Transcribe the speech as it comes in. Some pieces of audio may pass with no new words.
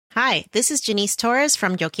Hi, this is Janice Torres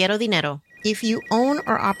from Yo Quiero Dinero. If you own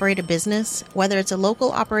or operate a business, whether it's a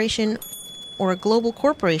local operation or a global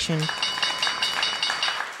corporation,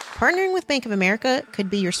 partnering with Bank of America could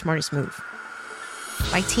be your smartest move.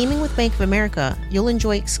 By teaming with Bank of America, you'll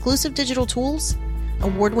enjoy exclusive digital tools,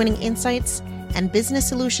 award-winning insights, and business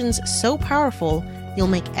solutions so powerful, you'll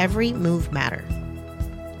make every move matter.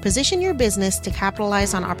 Position your business to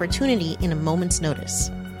capitalize on opportunity in a moment's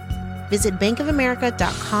notice. Visit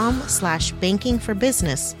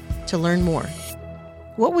bankofamerica.com/bankingforbusiness to learn more.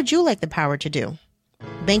 What would you like the power to do?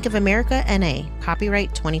 Bank of America N.A.,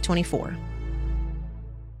 copyright 2024.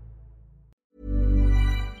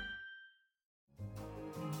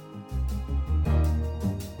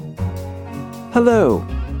 Hello.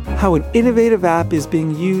 How an innovative app is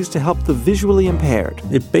being used to help the visually impaired.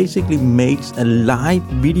 It basically makes a live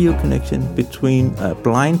video connection between a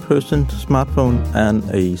blind person's smartphone and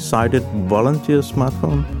a sighted volunteer's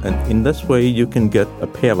smartphone. And in this way, you can get a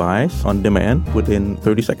pair of eyes on demand within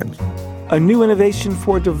 30 seconds. A new innovation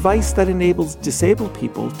for a device that enables disabled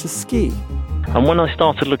people to ski. And when I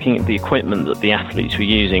started looking at the equipment that the athletes were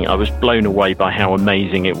using, I was blown away by how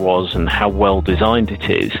amazing it was and how well designed it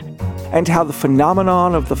is. And how the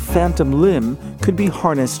phenomenon of the phantom limb could be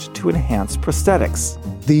harnessed to enhance prosthetics.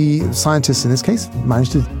 The scientists in this case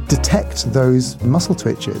managed to detect those muscle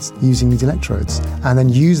twitches using these electrodes and then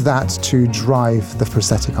use that to drive the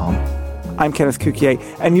prosthetic arm. I'm Kenneth Cukier,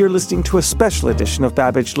 and you're listening to a special edition of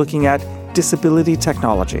Babbage looking at disability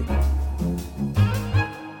technology.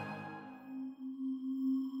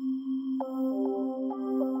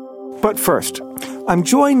 But first, I'm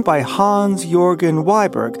joined by Hans-Jørgen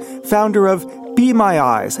Wiberg, founder of Be My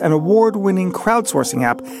Eyes, an award-winning crowdsourcing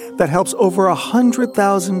app that helps over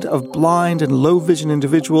 100,000 of blind and low-vision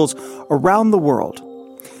individuals around the world.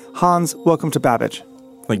 Hans, welcome to Babbage.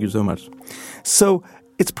 Thank you so much. So,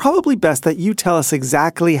 it's probably best that you tell us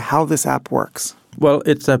exactly how this app works. Well,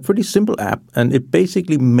 it's a pretty simple app, and it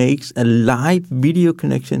basically makes a live video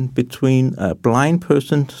connection between a blind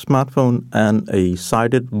person's smartphone and a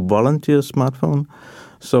sighted volunteer's smartphone.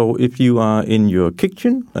 So if you are in your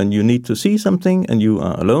kitchen and you need to see something and you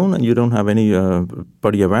are alone and you don't have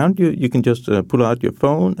anybody around you, you can just pull out your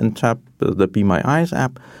phone and tap the Be My Eyes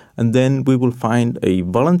app, and then we will find a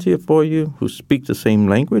volunteer for you who speaks the same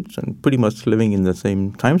language and pretty much living in the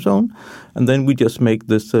same time zone. And then we just make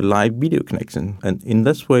this live video connection. And in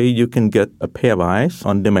this way, you can get a pair of eyes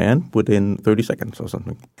on demand within 30 seconds or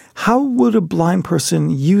something. How would a blind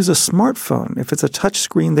person use a smartphone? If it's a touch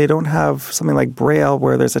screen, they don't have something like Braille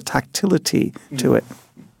where there's a tactility to it.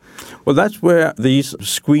 Well, that's where these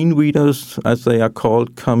screen readers, as they are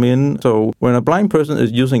called, come in. So when a blind person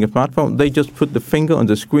is using a smartphone, they just put the finger on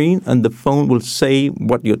the screen and the phone will say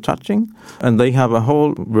what you're touching. And they have a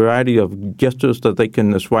whole variety of gestures that they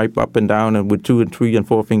can swipe up and down and with 2 and 3 and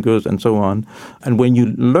 4 fingers and so on. And when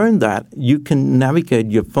you learn that, you can navigate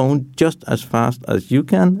your phone just as fast as you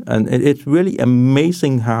can. And it's really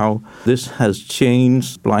amazing how this has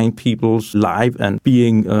changed blind people's life and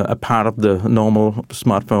being a part of the normal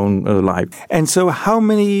smartphone life. And so how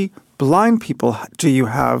many blind people do you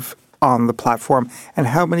have on the platform, and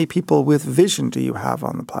how many people with vision do you have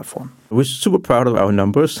on the platform? We're super proud of our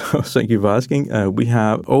numbers. Thank you for asking. We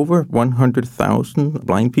have over 100,000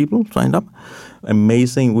 blind people signed up.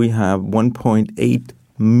 Amazing. We have 1.8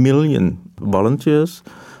 million volunteers.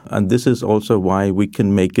 And this is also why we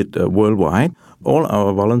can make it worldwide. All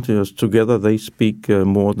our volunteers together, they speak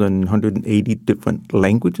more than 180 different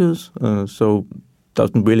languages. So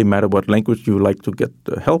doesn't really matter what language you like to get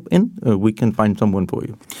help in. We can find someone for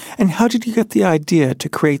you. And how did you get the idea to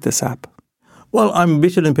create this app? Well, I'm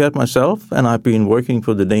visually impaired myself, and I've been working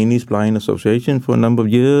for the Danish Blind Association for a number of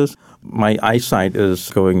years. My eyesight is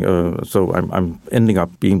going, so I'm ending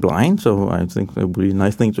up being blind, so I think it would be a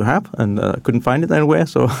nice thing to have, and I couldn't find it anywhere,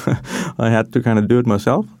 so I had to kind of do it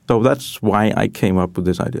myself. So that's why I came up with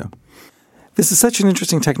this idea. This is such an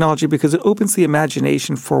interesting technology because it opens the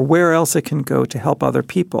imagination for where else it can go to help other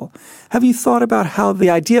people. Have you thought about how the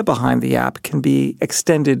idea behind the app can be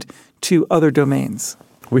extended to other domains?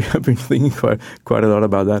 We have been thinking quite a lot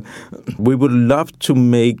about that. We would love to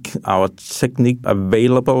make our technique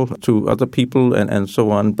available to other people and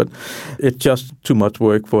so on, but it's just too much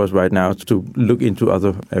work for us right now to look into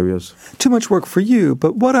other areas. Too much work for you,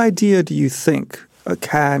 but what idea do you think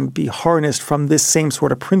can be harnessed from this same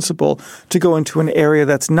sort of principle to go into an area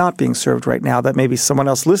that's not being served right now that maybe someone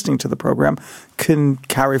else listening to the program can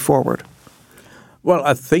carry forward? Well,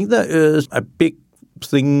 I think there is a big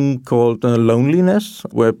thing called loneliness,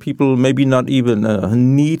 where people maybe not even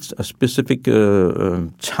need a specific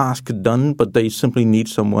task done, but they simply need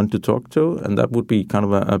someone to talk to, and that would be kind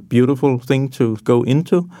of a beautiful thing to go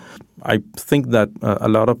into. I think that a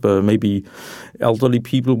lot of maybe elderly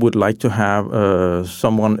people would like to have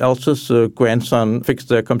someone else's grandson fix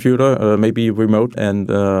their computer, maybe remote, and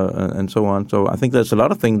so on. So I think there's a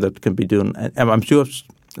lot of things that can be done, and I'm sure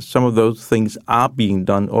some of those things are being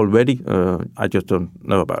done already. I just don't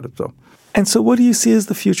know about it. And so what do you see as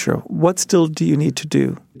the future? What still do you need to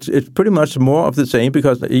do? It's pretty much more of the same,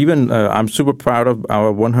 because even I'm super proud of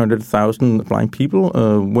our 100,000 blind people.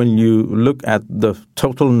 When you look at the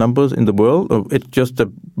total numbers in the world, it's just a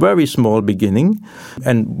very small beginning.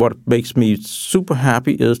 And what makes me super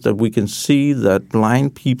happy is that we can see that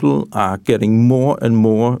blind people are getting more and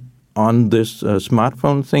more on this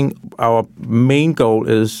smartphone thing. Our main goal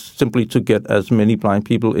is simply to get as many blind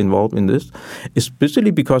people involved in this,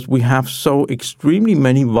 especially because we have so extremely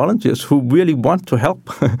many volunteers who really want to help.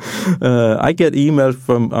 I get emails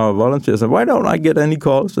from our volunteers, and why don't I get any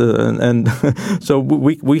calls? And so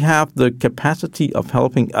we have the capacity of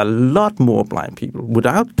helping a lot more blind people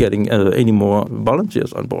without getting any more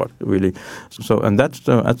volunteers on board, really. So and that's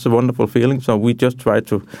a wonderful feeling. So we just try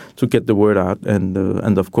to get the word out,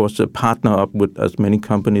 and of course partner up with as many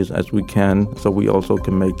companies as we can, so we also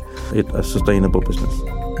can make it a sustainable business.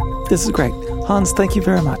 This is great. Hans, thank you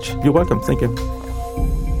very much. You're welcome. Thank you.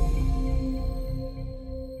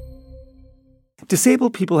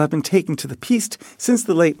 Disabled people have been taken to the piste since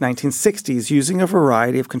the late 1960s using a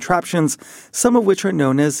variety of contraptions, some of which are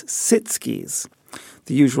known as sit skis.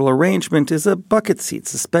 The usual arrangement is a bucket seat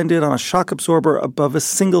suspended on a shock absorber above a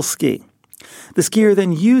single ski. The skier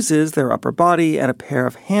then uses their upper body and a pair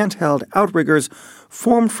of handheld outriggers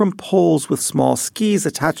formed from poles with small skis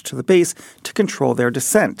attached to the base to control their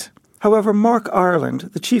descent. However, Mark Ireland,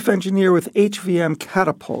 the chief engineer with HVM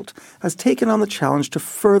Catapult, has taken on the challenge to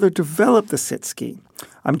further develop the sit ski.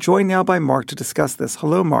 I'm joined now by Mark to discuss this.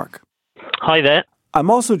 Hello, Mark. Hi there. I'm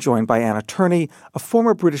also joined by Anna Turney, a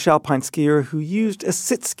former British alpine skier who used a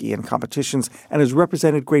sit ski in competitions and has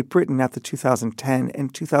represented Great Britain at the 2010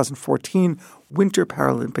 and 2014 Winter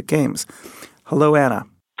Paralympic Games. Hello, Anna.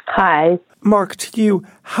 Hi. Mark, to you,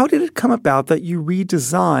 how did it come about that you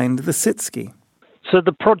redesigned the sit ski? So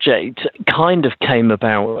the project kind of came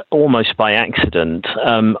about almost by accident.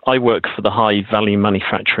 I work for the High Value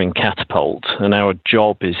Manufacturing Catapult, and our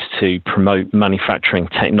job is to promote manufacturing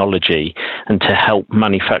technology and to help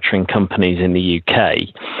manufacturing companies in the UK.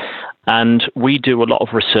 And we do a lot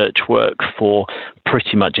of research work for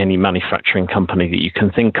pretty much any manufacturing company that you can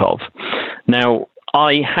think of. Now,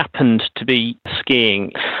 I happened to be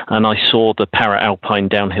skiing and I saw the para-alpine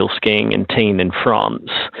downhill skiing in Tignes in France.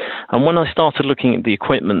 And when I started looking at the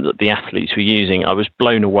equipment that the athletes were using, I was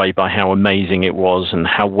blown away by how amazing it was and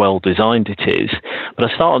how well designed it is. But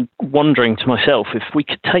I started wondering to myself if we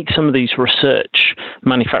could take some of these research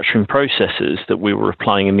manufacturing processes that we were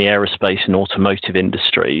applying in the aerospace and automotive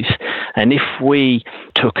industries, and if we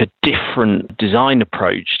took a different design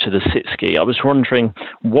approach to the sit ski, I was wondering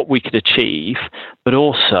what we could achieve, but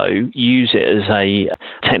also use it as a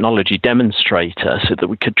technology demonstrator so that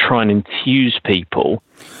we could try and enthuse people.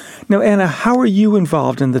 Now, Anna, how are you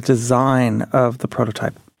involved in the design of the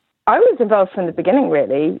prototype? I was involved from the beginning,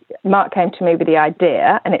 really. Mark came to me with the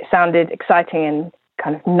idea, and it sounded exciting and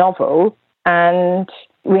kind of novel. And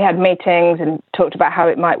we had meetings and talked about how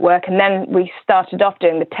it might work. And then we started off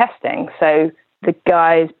doing the testing. So the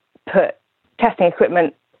guys put testing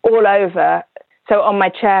equipment all over. So on my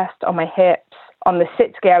chest, on my hips, on the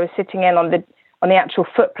sit ski I was sitting in, on the actual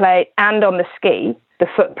foot plate, and on the ski, the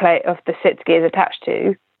foot plate of the sit ski is attached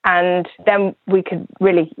to. And then we could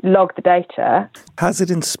really log the data. Has it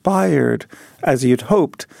inspired, as you'd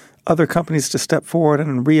hoped, other companies to step forward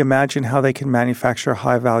and reimagine how they can manufacture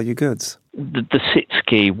high-value goods? The sit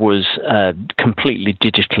ski was completely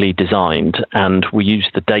digitally designed, and we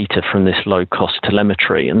used the data from this low-cost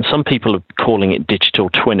telemetry. And some people are calling it digital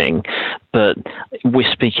twinning, but we're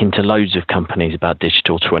speaking to loads of companies about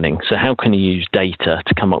digital twinning. So how can you use data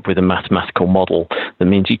to come up with a mathematical model that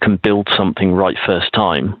means you can build something right first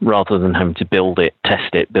time, rather than having to build it,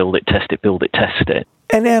 test it, build it, test it, build it, test it?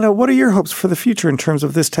 And Anna, what are your hopes for the future in terms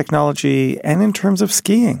of this technology and in terms of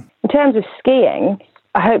skiing? In terms of skiing,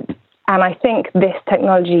 I hope and I think this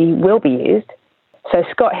technology will be used. So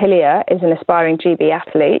Scott Hillier is an aspiring GB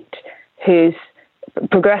athlete who's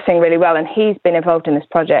progressing really well, and he's been involved in this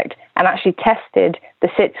project and actually tested the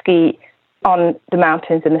sit ski on the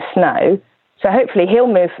mountains in the snow. So hopefully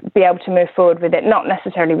he'll be able to move forward with it, not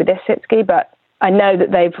necessarily with this sit ski, but I know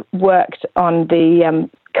that they've worked on the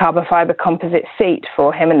carbon fibre composite seat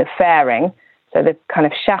for him and the fairing, so the kind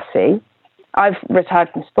of chassis. I've retired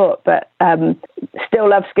from sport, but still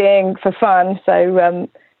love skiing for fun. So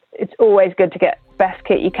it's always good to get best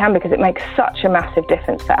kit you can because it makes such a massive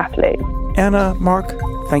difference for athletes. Anna, Mark,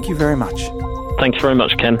 thank you very much. Thank you very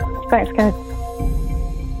much, Ken. Thanks, Ken.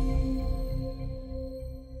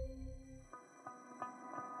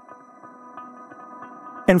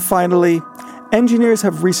 And finally, engineers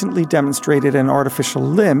have recently demonstrated an artificial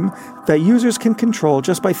limb that users can control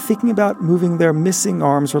just by thinking about moving their missing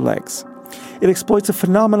arms or legs. It exploits a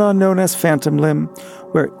phenomenon known as phantom limb,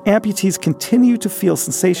 where amputees continue to feel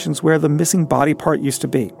sensations where the missing body part used to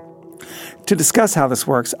be. To discuss how this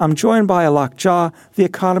works, I'm joined by Alok Jha, The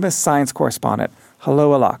Economist science correspondent.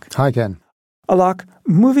 Hello, Alok. Hi, Ken. Alok,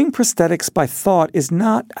 moving prosthetics by thought is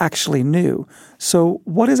not actually new. So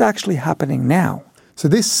what is actually happening now? So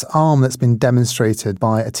this arm that's been demonstrated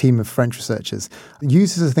by a team of French researchers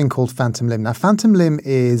uses a thing called phantom limb. Now, phantom limb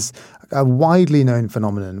is a widely known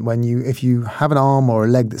phenomenon. If you have an arm or a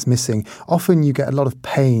leg that's missing, often you get a lot of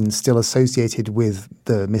pain still associated with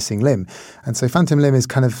the missing limb. And so phantom limb is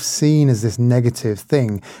kind of seen as this negative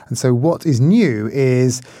thing. And so what is new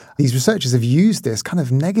is these researchers have used this kind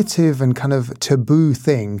of negative and kind of taboo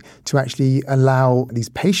thing to actually allow these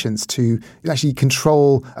patients to actually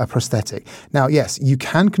control a prosthetic. Now, yes, you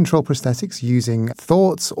can control prosthetics using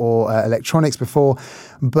thoughts or electronics before,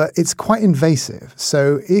 but it's quite invasive.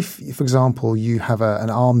 So if, for example, you have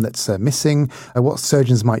an arm that's missing, what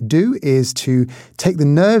surgeons might do is to take the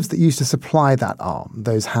nerves that used to supply that arm,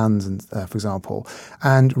 those hands, and for example,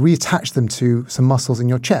 and reattach them to some muscles in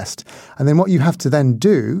your chest. And then what you have to then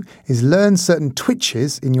do is learn certain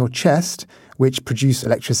twitches in your chest which produce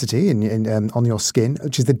electricity on your skin,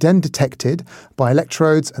 which is then detected by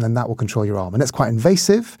electrodes, and then that will control your arm. And that's quite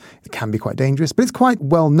invasive. It can be quite dangerous, but it's quite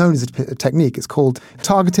well known as a technique. It's called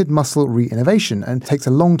targeted muscle reinnervation, and it takes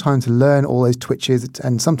a long time to learn all those twitches,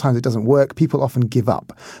 and sometimes it doesn't work. People often give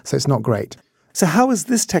up, so it's not great. So how is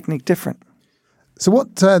this technique different? So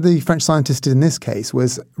what the French scientists did in this case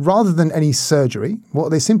was, rather than any surgery, what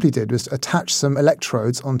they simply did was attach some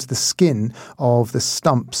electrodes onto the skin of the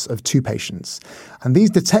stumps of two patients. And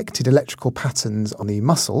these detected electrical patterns on the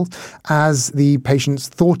muscle as the patients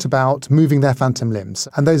thought about moving their phantom limbs.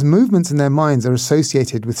 And those movements in their minds are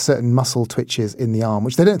associated with certain muscle twitches in the arm,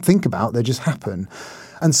 which they don't think about, they just happen.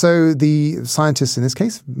 And so the scientists in this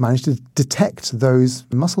case managed to detect those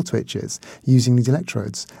muscle twitches using these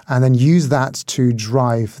electrodes and then use that to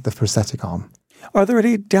drive the prosthetic arm. Are there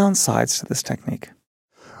any downsides to this technique?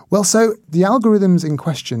 Well, so the algorithms in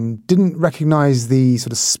question didn't recognize the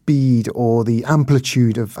sort of speed or the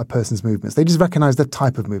amplitude of a person's movements. They just recognized the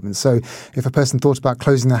type of movement. So if a person thought about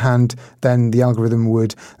closing their hand, then the algorithm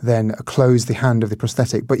would then close the hand of the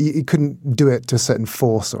prosthetic, but you couldn't do it to a certain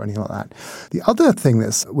force or anything like that. The other thing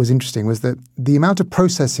that was interesting was that the amount of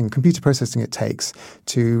computer processing it takes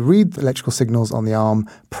to read the electrical signals on the arm,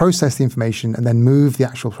 process the information, and then move the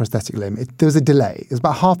actual prosthetic limb, there was a delay. It was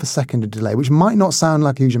about half a second of delay, which might not sound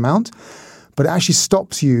like a huge amount, but it actually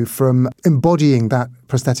stops you from embodying that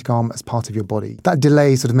prosthetic arm as part of your body. That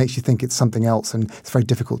delay sort of makes you think it's something else, and it's very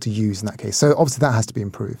difficult to use in that case. So obviously that has to be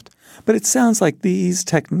improved. But it sounds like these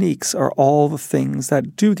techniques are all the things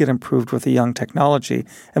that do get improved with the young technology,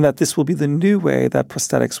 and that this will be the new way that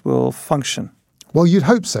prosthetics will function. Well, you'd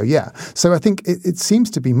hope so, yeah. So I think it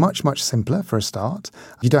seems to be much, much simpler for a start.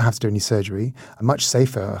 You don't have to do any surgery. Much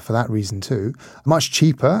safer for that reason too. Much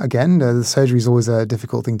cheaper. Again, the surgery is always a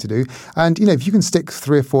difficult thing to do. And, if you can stick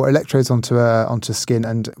 3 or 4 electrodes onto skin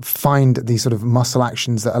and find these sort of muscle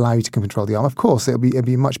actions that allow you to control the arm, of course, it'll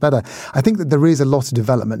be much better. I think that there is a lot of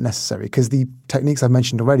development necessary because the techniques I've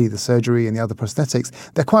mentioned already, the surgery and the other prosthetics,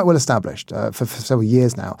 they're quite well established for several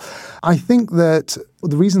years now. I think that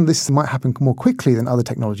the reason this might happen more quickly than other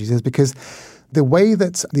technologies is because the way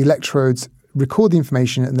that the electrodes record the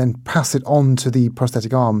information and then pass it on to the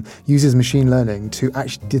prosthetic arm uses machine learning to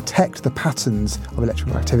actually detect the patterns of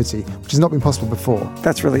electrical activity, which has not been possible before.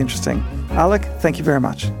 That's really interesting. Alec, thank you very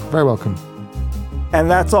much. Very welcome. And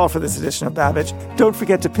that's all for this edition of Babbage. Don't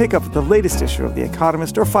forget to pick up the latest issue of The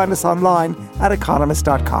Economist or find us online at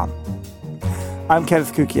economist.com. I'm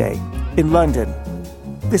Kenneth Cukier in London.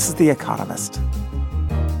 This is The Economist.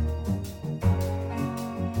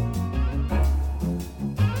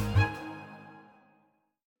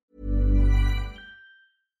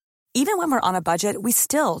 Even when we're on a budget, we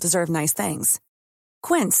still deserve nice things.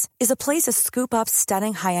 Quince is a place to scoop up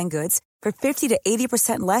stunning high-end goods for 50 to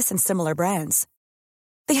 80% less than similar brands.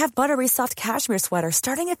 They have buttery soft cashmere sweaters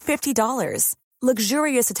starting at $50,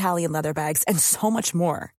 luxurious Italian leather bags, and so much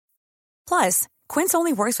more. Plus, Quince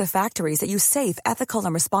only works with factories that use safe, ethical,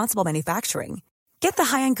 and responsible manufacturing. Get the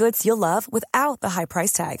high-end goods you'll love without the high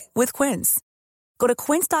price tag with Quince. Go to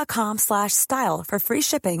quince.com/style for free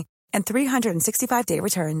shipping and 365-day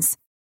returns.